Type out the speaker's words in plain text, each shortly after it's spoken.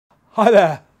Hi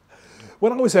there.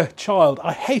 When I was a child,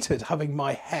 I hated having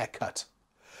my hair cut.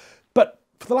 But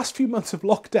for the last few months of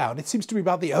lockdown, it seems to be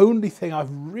about the only thing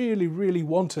I've really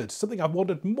wanted, something I've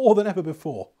wanted more than ever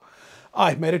before.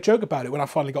 I made a joke about it when I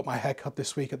finally got my hair cut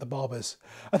this week at the barber's.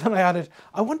 And then I added,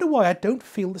 I wonder why I don't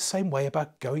feel the same way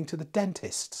about going to the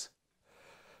dentist's.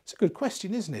 It's a good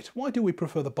question, isn't it? Why do we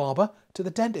prefer the barber to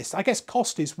the dentist? I guess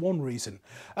cost is one reason.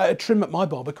 A trim at my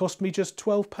barber cost me just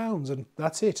 £12 and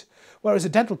that's it. Whereas a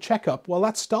dental checkup, well,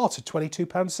 that starts at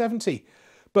 £22.70.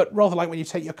 But rather like when you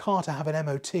take your car to have an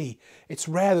MOT, it's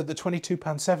rare that the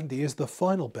 £22.70 is the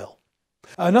final bill.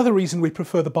 Another reason we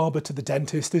prefer the barber to the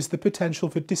dentist is the potential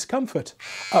for discomfort.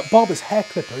 A barber's hair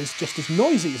clipper is just as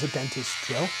noisy as a dentist's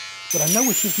drill, but I know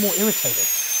which is more irritating.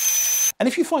 And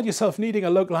if you find yourself needing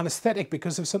a local anaesthetic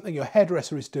because of something your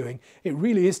hairdresser is doing, it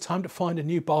really is time to find a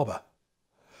new barber.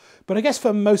 But I guess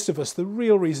for most of us, the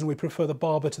real reason we prefer the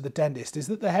barber to the dentist is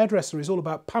that the hairdresser is all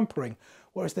about pampering,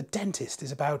 whereas the dentist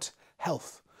is about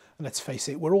health. And let's face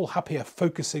it, we're all happier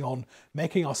focusing on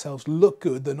making ourselves look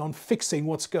good than on fixing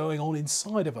what's going on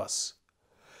inside of us.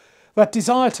 That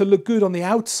desire to look good on the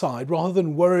outside rather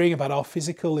than worrying about our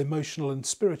physical, emotional and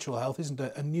spiritual health isn't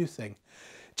a new thing.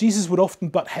 Jesus would often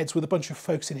butt heads with a bunch of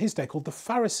folks in his day called the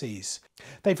Pharisees.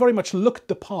 They very much looked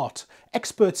the part,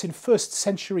 experts in first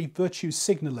century virtue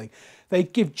signalling.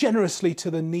 They'd give generously to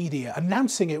the needy,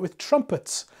 announcing it with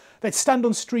trumpets. They'd stand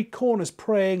on street corners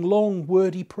praying long,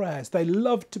 wordy prayers. They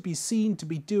loved to be seen to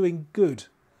be doing good.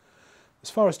 As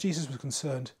far as Jesus was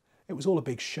concerned, it was all a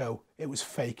big show. It was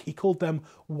fake. He called them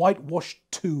whitewashed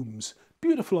tombs,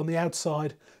 beautiful on the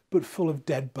outside, but full of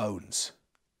dead bones.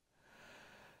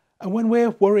 And when we're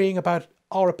worrying about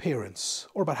our appearance,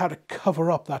 or about how to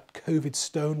cover up that COVID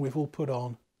stone we've all put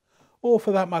on, or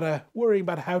for that matter, worrying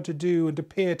about how to do and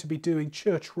appear to be doing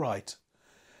church right,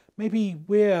 maybe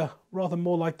we're rather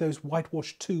more like those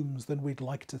whitewashed tombs than we'd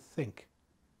like to think.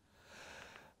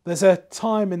 There's a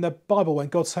time in the Bible when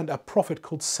God sent a prophet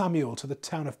called Samuel to the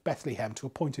town of Bethlehem to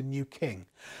appoint a new king.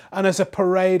 And as a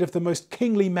parade of the most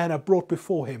kingly men are brought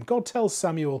before him, God tells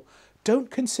Samuel,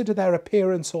 don't consider their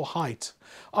appearance or height.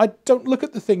 I don't look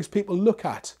at the things people look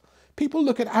at. People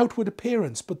look at outward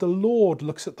appearance, but the Lord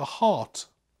looks at the heart.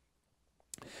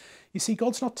 You see,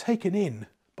 God's not taken in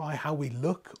by how we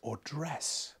look or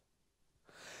dress.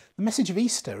 The message of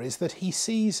Easter is that he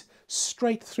sees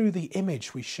straight through the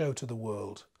image we show to the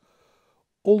world,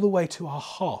 all the way to our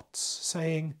hearts,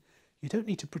 saying, you don't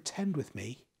need to pretend with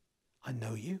me. I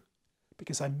know you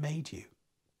because I made you.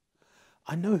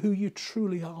 I know who you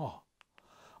truly are.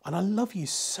 And I love you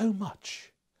so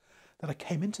much that I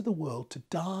came into the world to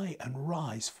die and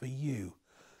rise for you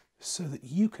so that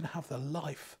you can have the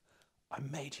life I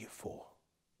made you for.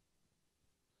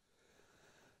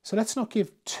 So let's not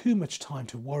give too much time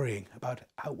to worrying about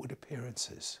outward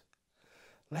appearances.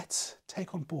 Let's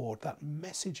take on board that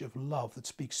message of love that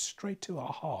speaks straight to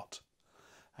our heart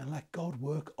and let God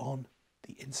work on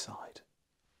the inside.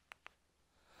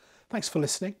 Thanks for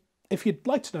listening. If you'd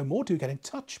like to know more, do get in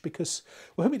touch because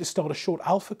we're hoping to start a short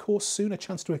alpha course soon, a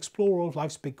chance to explore all of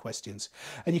life's big questions.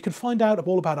 And you can find out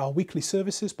all about our weekly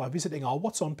services by visiting our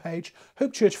What's On page,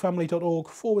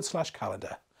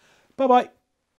 hopechurchfamily.org/calendar. Bye-bye.